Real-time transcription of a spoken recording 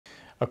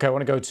Okay, I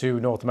want to go to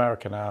North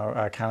America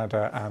now,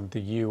 Canada and the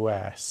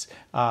US,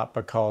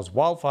 because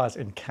wildfires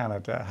in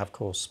Canada have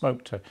caused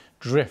smoke to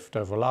drift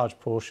over a large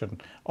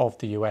portion of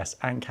the US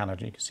and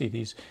Canada. You can see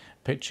these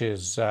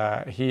pictures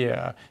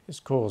here. It's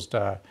caused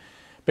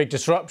big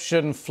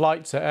disruption,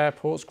 flights at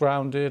airports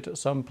grounded at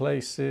some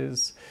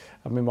places.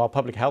 Meanwhile,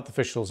 public health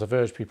officials have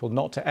urged people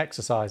not to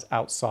exercise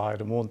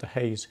outside and warned the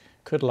haze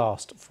could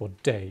last for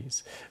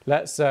days.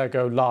 Let's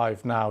go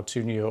live now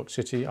to New York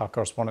City. Our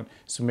correspondent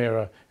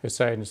Samira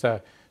Hussain is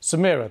there.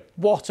 Samira,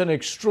 what an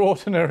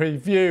extraordinary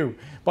view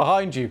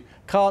behind you.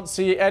 Can't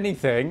see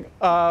anything.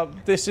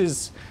 This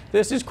is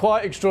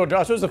quite extraordinary.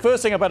 I suppose the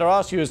first thing I better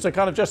ask you is to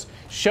kind of just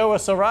show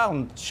us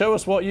around. Show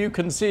us what you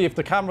can see. If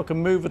the camera can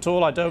move at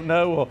all, I don't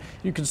know, or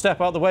you can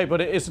step out of the way,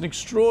 but it is an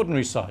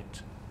extraordinary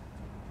sight.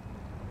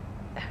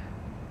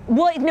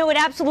 Well, no, it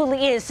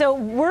absolutely is. So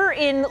we're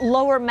in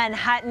Lower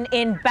Manhattan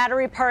in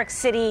Battery Park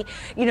City.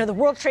 You know, the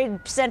World Trade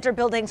Center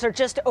buildings are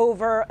just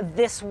over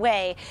this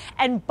way.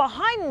 And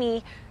behind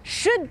me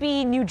should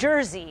be New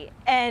Jersey.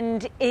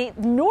 And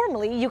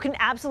normally you can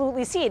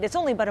absolutely see it. It's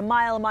only about a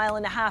mile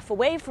and a half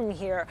away from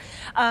here.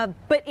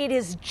 But it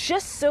is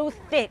just so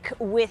thick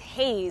with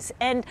haze.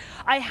 And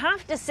I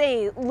have to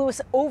say,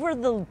 Lewis, over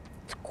the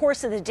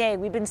course of the day,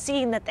 we've been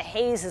seeing that the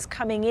haze is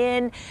coming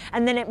in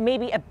and then it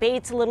maybe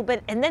abates a little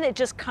bit and then it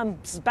just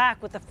comes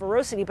back with the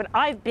ferocity. But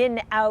I've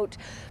been out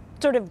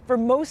sort of for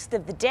most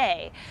of the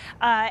day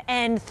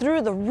and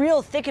through the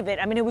real thick of it.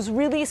 I mean, it was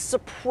really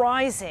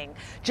surprising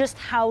just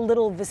how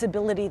little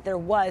visibility there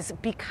was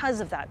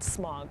because of that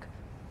smog.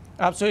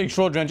 Absolutely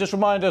extraordinary. And just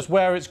remind us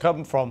where it's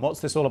come from.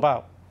 What's this all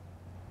about?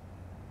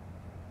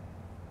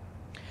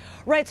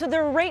 Right, so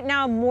there are right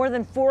now more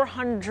than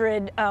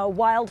 400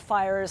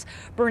 wildfires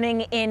burning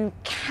in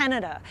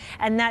Canada,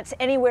 and that's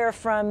anywhere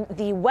from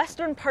the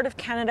western part of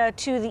Canada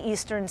to the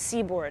eastern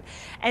seaboard.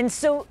 And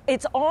so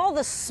it's all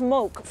the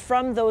smoke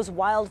from those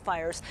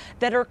wildfires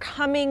that are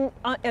coming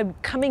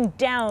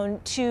down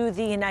to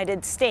the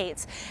United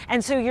States.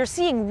 And so you're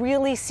seeing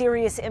really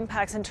serious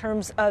impacts in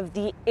terms of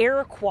the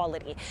air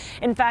quality.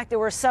 In fact, there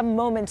were some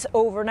moments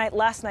overnight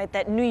last night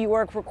that New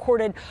York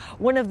recorded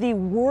one of the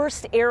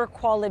worst air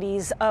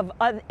qualities of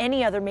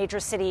any other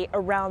major city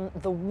around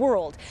the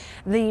world.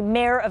 The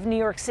mayor of New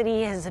York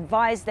City has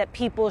advised that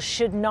people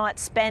should not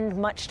spend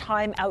much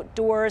time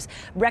outdoors,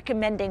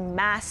 recommending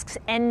masks,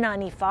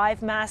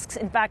 N95 masks.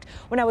 In fact,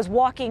 when I was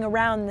walking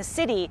around the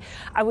city,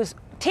 I was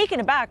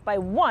taken aback by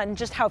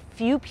just how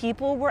few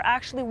people were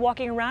actually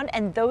walking around,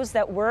 and those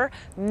that were,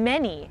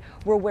 many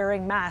were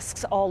wearing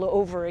masks all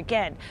over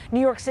again.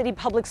 New York City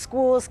public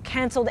schools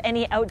canceled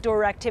any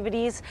outdoor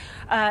activities,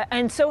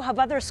 and so have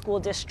other school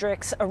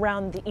districts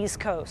around the East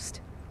Coast.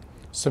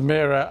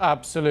 Samira,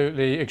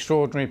 absolutely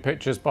extraordinary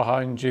pictures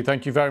behind you.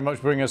 Thank you very much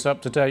for bringing us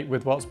up to date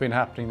with what's been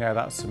happening there.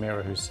 That's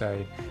Samira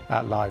Hussain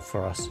live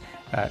for us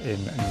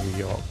in New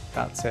York.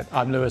 That's it.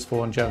 I'm Lewis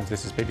Vaughan-Jones.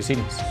 This is BBC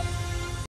News.